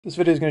This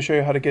video is going to show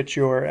you how to get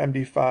your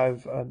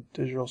MD5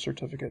 digital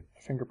certificate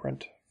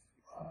fingerprint.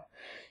 You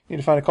need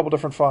to find a couple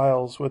different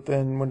files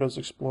within Windows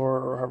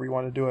Explorer or however you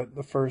want to do it.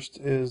 The first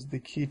is the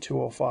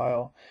keytool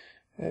file.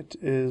 It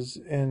is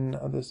in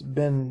this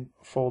bin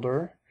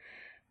folder,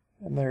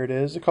 and there it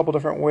is. A couple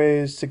different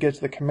ways to get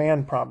to the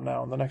command prompt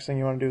now. And the next thing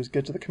you want to do is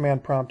get to the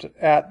command prompt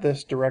at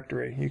this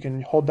directory. You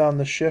can hold down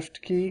the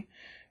Shift key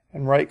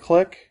and right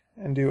click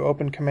and do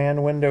open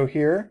command window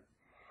here.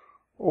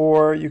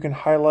 Or you can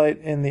highlight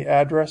in the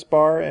address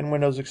bar in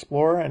Windows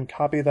Explorer and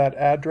copy that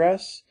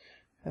address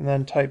and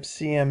then type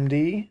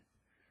CMD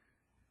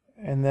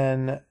and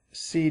then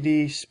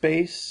CD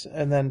space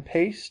and then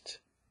paste.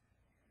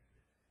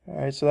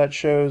 Alright, so that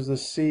shows the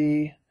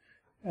C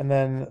and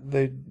then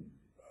the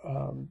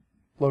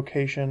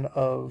location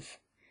of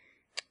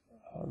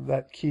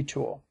that key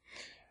tool.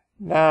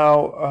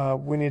 Now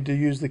we need to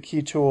use the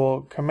key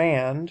tool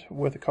command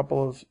with a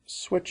couple of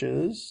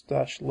switches,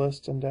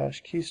 -list and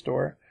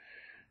 -keystore.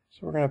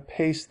 So we're going to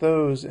paste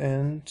those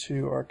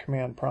into our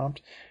command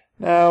prompt.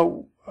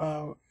 Now,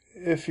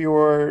 if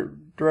your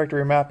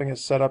directory mapping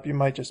is set up, you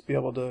might just be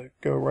able to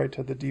go right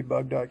to the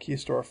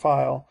debug.keystore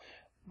file,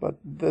 but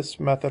this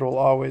method will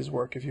always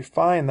work. If you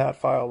find that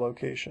file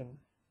location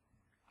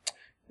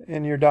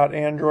in your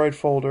 .android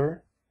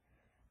folder,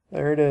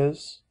 there it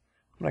is.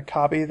 I'm going to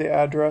copy the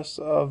address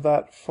of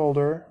that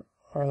folder,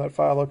 or that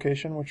file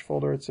location, which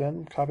folder it's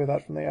in, copy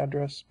that from the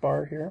address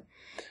bar here,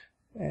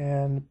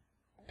 and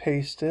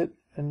paste it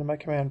into my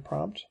command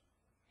prompt,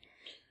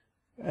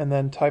 and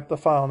then type the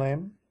file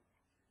name.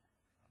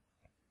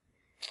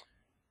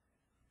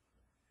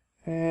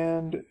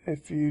 And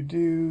if you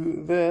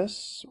do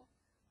this,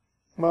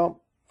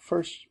 well,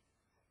 first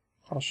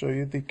I'll show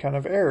you the kind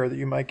of error that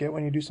you might get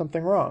when you do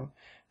something wrong.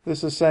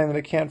 This is saying that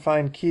it can't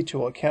find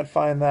keytool, it can't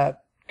find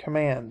that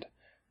command.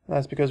 And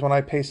that's because when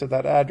I pasted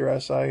that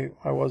address, I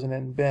wasn't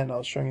in bin. I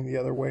was showing you the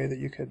other way that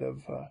you could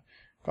have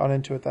gone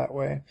into it that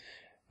way.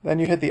 Then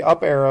you hit the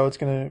up arrow, it's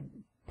going to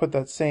put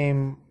that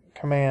same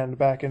command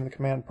back into the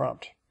command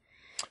prompt.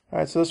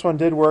 Alright, so this one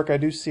did work. I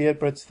do see it,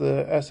 but it's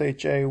the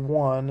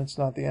SHA1, it's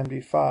not the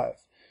MD5.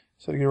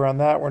 So to get around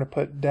that, we're going to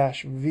put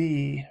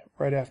 -V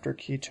right after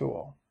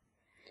keytool.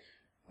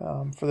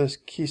 For this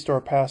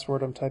keystore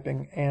password, I'm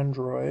typing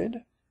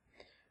Android.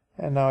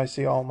 And now I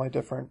see all my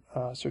different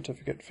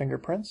certificate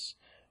fingerprints.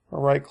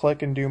 I'll right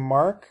click and do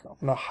mark. I'm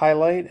going to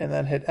highlight and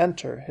then hit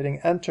enter.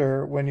 Hitting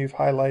enter when you've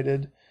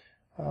highlighted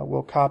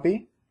will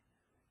copy.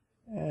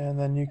 And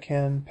then you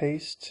can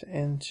paste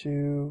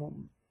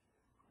into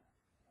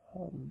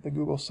the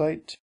Google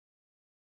site